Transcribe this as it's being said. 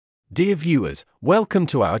Dear viewers, welcome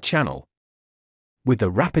to our channel. With the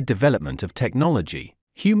rapid development of technology,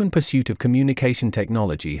 human pursuit of communication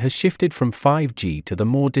technology has shifted from 5G to the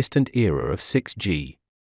more distant era of 6G.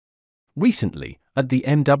 Recently, at the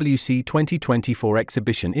MWC 2024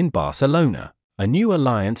 exhibition in Barcelona, a new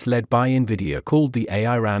alliance led by NVIDIA called the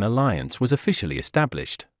AI-RAN Alliance was officially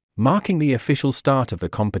established, marking the official start of the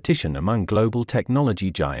competition among global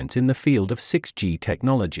technology giants in the field of 6G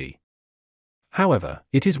technology. However,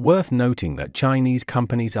 it is worth noting that Chinese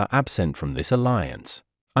companies are absent from this alliance,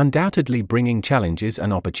 undoubtedly bringing challenges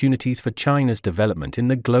and opportunities for China's development in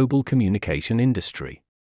the global communication industry.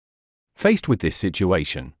 Faced with this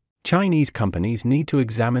situation, Chinese companies need to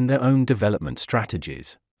examine their own development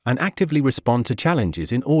strategies and actively respond to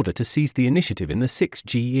challenges in order to seize the initiative in the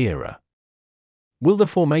 6G era. Will the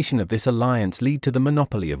formation of this alliance lead to the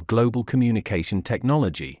monopoly of global communication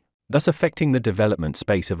technology, thus affecting the development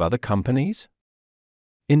space of other companies?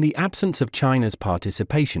 In the absence of China's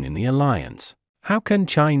participation in the alliance, how can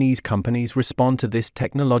Chinese companies respond to this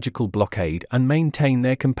technological blockade and maintain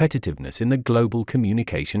their competitiveness in the global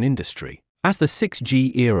communication industry? As the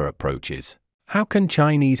 6G era approaches, how can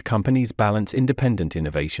Chinese companies balance independent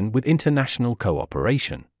innovation with international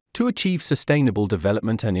cooperation to achieve sustainable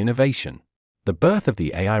development and innovation? The birth of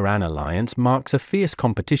the AI-RAN Alliance marks a fierce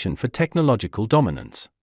competition for technological dominance.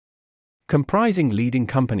 Comprising leading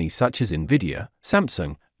companies such as NVIDIA,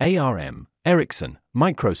 Samsung, ARM, Ericsson,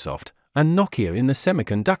 Microsoft, and Nokia in the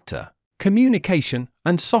semiconductor, communication,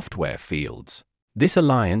 and software fields, this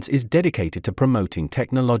alliance is dedicated to promoting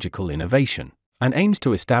technological innovation and aims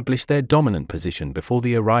to establish their dominant position before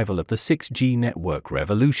the arrival of the 6G network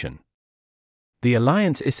revolution. The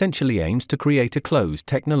alliance essentially aims to create a closed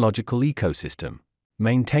technological ecosystem,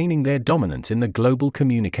 maintaining their dominance in the global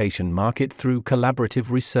communication market through collaborative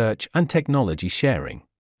research and technology sharing.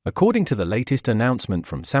 According to the latest announcement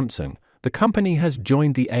from Samsung, the company has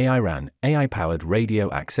joined the AI-RAN, AI-powered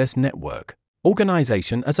radio access network,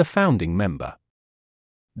 organization as a founding member.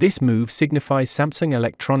 This move signifies Samsung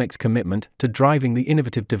Electronics' commitment to driving the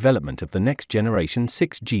innovative development of the next-generation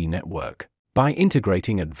 6G network by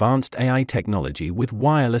integrating advanced AI technology with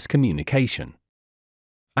wireless communication.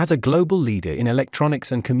 As a global leader in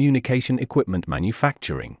electronics and communication equipment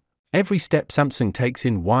manufacturing, every step Samsung takes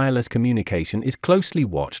in wireless communication is closely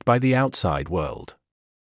watched by the outside world.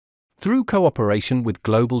 Through cooperation with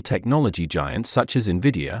global technology giants such as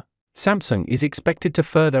NVIDIA, Samsung is expected to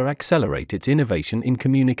further accelerate its innovation in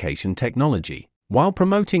communication technology, while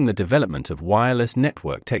promoting the development of wireless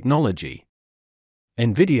network technology.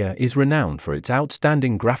 NVIDIA is renowned for its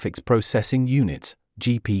outstanding graphics processing units,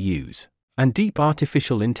 GPUs, and deep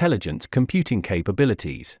artificial intelligence computing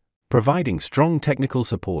capabilities, providing strong technical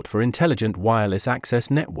support for intelligent wireless access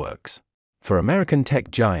networks. For American tech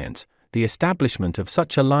giants, the establishment of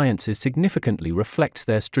such alliances significantly reflects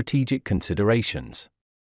their strategic considerations.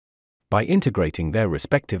 By integrating their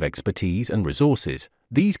respective expertise and resources,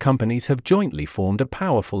 these companies have jointly formed a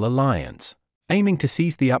powerful alliance, aiming to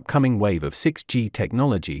seize the upcoming wave of 6G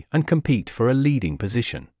technology and compete for a leading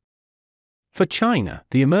position. For China,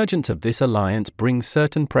 the emergence of this alliance brings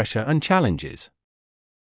certain pressure and challenges.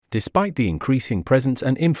 Despite the increasing presence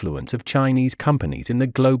and influence of Chinese companies in the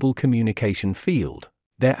global communication field,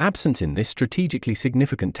 their absence in this strategically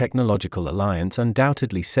significant technological alliance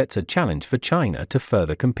undoubtedly sets a challenge for China to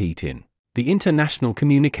further compete in the international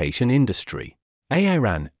communication industry.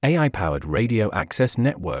 AI-RAN, AI-powered radio access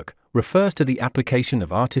network, refers to the application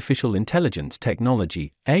of artificial intelligence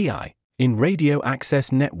technology, AI, in radio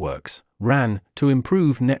access networks, RAN, to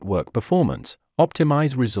improve network performance,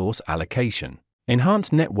 optimize resource allocation,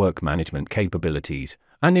 enhance network management capabilities,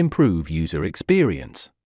 and improve user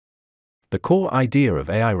experience. The core idea of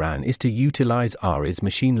AI-RAN is to utilize AI's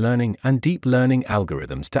machine learning and deep learning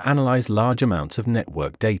algorithms to analyze large amounts of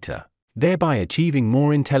network data, thereby achieving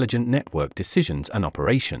more intelligent network decisions and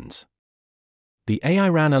operations. The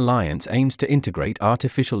AI-RAN Alliance aims to integrate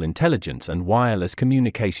artificial intelligence and wireless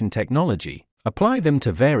communication technology, apply them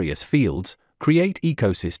to various fields, create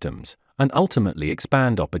ecosystems, and ultimately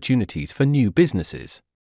expand opportunities for new businesses.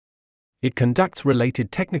 It conducts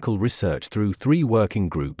related technical research through 3 working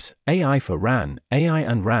groups: AI for RAN, AI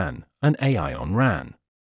and RAN, and AI on RAN.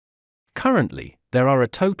 Currently, there are a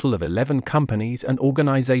total of 11 companies and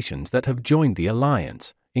organizations that have joined the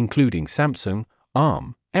alliance, including Samsung,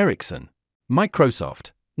 ARM, Ericsson,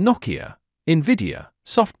 Microsoft, Nokia, NVIDIA,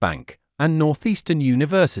 SoftBank, and Northeastern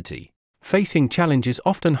University. Facing challenges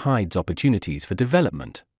often hides opportunities for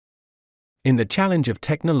development. In the challenge of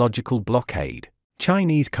technological blockade,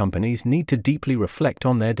 Chinese companies need to deeply reflect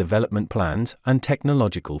on their development plans and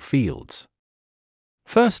technological fields.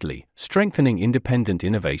 Firstly, strengthening independent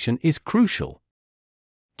innovation is crucial.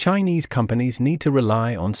 Chinese companies need to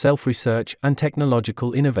rely on self-research and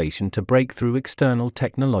technological innovation to break through external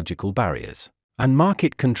technological barriers and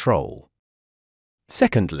market control.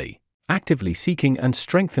 Secondly, actively seeking and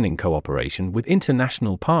strengthening cooperation with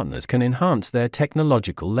international partners can enhance their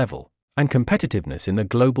technological level and competitiveness in the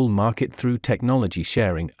global market through technology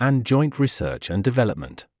sharing and joint research and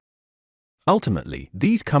development. Ultimately,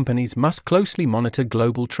 these companies must closely monitor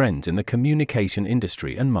global trends in the communication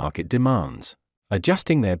industry and market demands,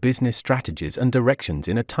 adjusting their business strategies and directions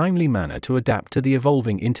in a timely manner to adapt to the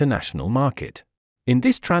evolving international market. In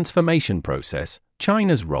this transformation process,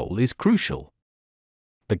 China's role is crucial.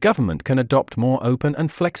 The government can adopt more open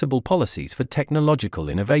and flexible policies for technological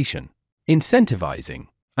innovation, incentivizing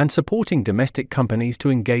and supporting domestic companies to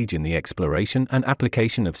engage in the exploration and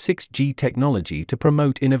application of 6G technology to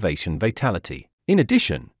promote innovation vitality. In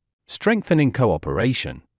addition, strengthening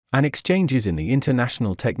cooperation and exchanges in the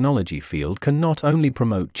international technology field can not only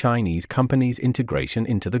promote Chinese companies' integration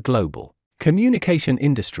into the global communication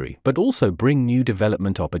industry but also bring new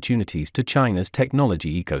development opportunities to China's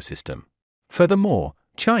technology ecosystem. Furthermore,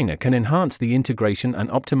 China can enhance the integration and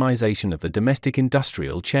optimization of the domestic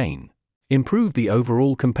industrial chain, improve the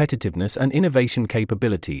overall competitiveness and innovation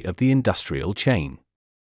capability of the industrial chain.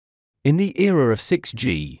 In the era of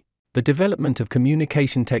 6G, the development of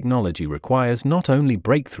communication technology requires not only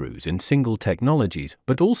breakthroughs in single technologies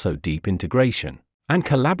but also deep integration and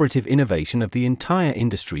collaborative innovation of the entire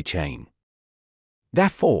industry chain.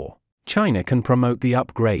 Therefore, China can promote the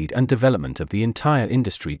upgrade and development of the entire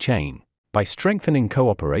industry chain by strengthening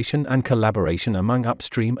cooperation and collaboration among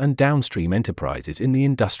upstream and downstream enterprises in the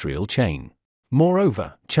industrial chain.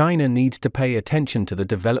 Moreover, China needs to pay attention to the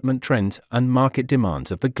development trends and market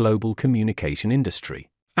demands of the global communication industry,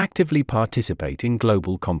 actively participate in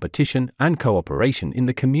global competition and cooperation in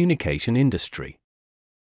the communication industry.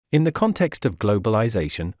 In the context of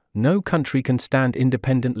globalization, no country can stand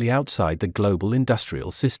independently outside the global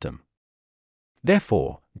industrial system.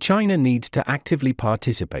 Therefore, China needs to actively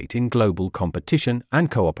participate in global competition and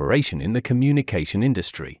cooperation in the communication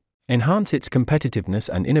industry, enhance its competitiveness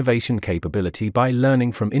and innovation capability by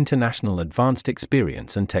learning from international advanced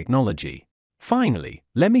experience and technology. Finally,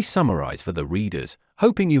 let me summarize for the readers,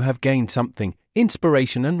 hoping you have gained something,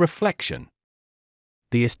 inspiration and reflection.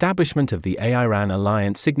 The establishment of the AI-RAN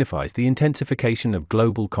alliance signifies the intensification of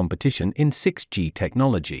global competition in 6G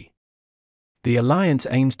technology. The alliance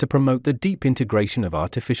aims to promote the deep integration of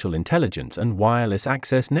artificial intelligence and wireless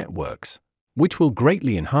access networks, which will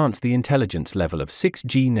greatly enhance the intelligence level of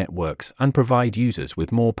 6G networks and provide users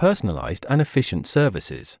with more personalized and efficient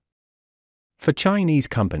services. For Chinese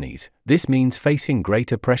companies, this means facing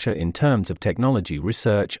greater pressure in terms of technology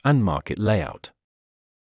research and market layout.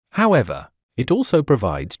 However, it also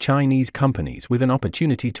provides Chinese companies with an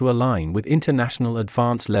opportunity to align with international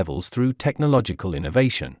advanced levels through technological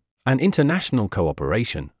innovation and international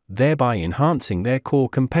cooperation, thereby enhancing their core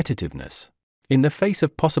competitiveness. In the face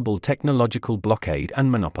of possible technological blockade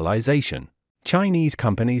and monopolization, Chinese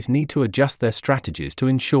companies need to adjust their strategies to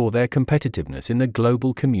ensure their competitiveness in the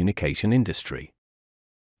global communication industry.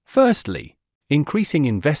 Firstly, increasing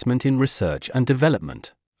investment in research and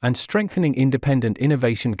development and strengthening independent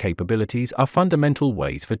innovation capabilities are fundamental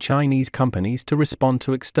ways for Chinese companies to respond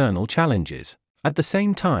to external challenges. At the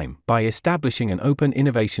same time, by establishing an open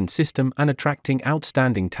innovation system and attracting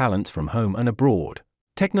outstanding talents from home and abroad,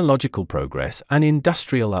 technological progress and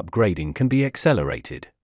industrial upgrading can be accelerated.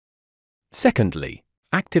 Secondly,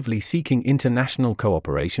 actively seeking international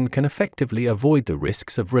cooperation can effectively avoid the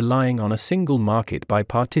risks of relying on a single market by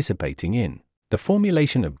participating in the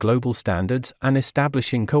formulation of global standards and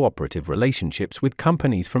establishing cooperative relationships with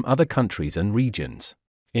companies from other countries and regions.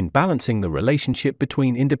 In balancing the relationship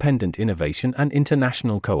between independent innovation and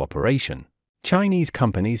international cooperation, Chinese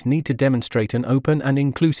companies need to demonstrate an open and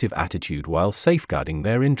inclusive attitude while safeguarding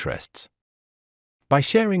their interests. By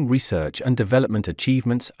sharing research and development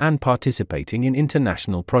achievements and participating in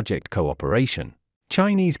international project cooperation,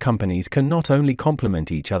 Chinese companies can not only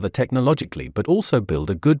complement each other technologically but also build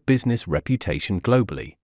a good business reputation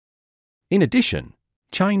globally. In addition,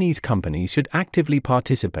 Chinese companies should actively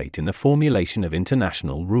participate in the formulation of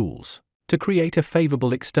international rules to create a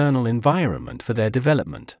favorable external environment for their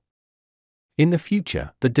development. In the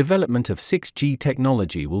future, the development of 6G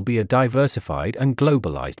technology will be a diversified and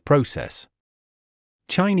globalized process.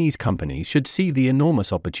 Chinese companies should see the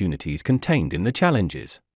enormous opportunities contained in the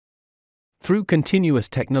challenges. Through continuous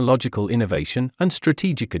technological innovation and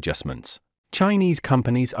strategic adjustments, Chinese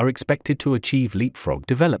companies are expected to achieve leapfrog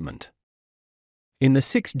development. in the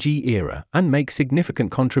 6G era and make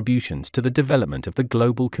significant contributions to the development of the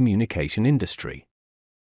global communication industry.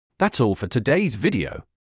 That's all for today's video.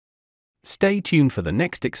 Stay tuned for the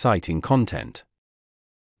next exciting content.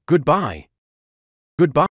 Goodbye.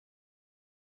 Goodbye.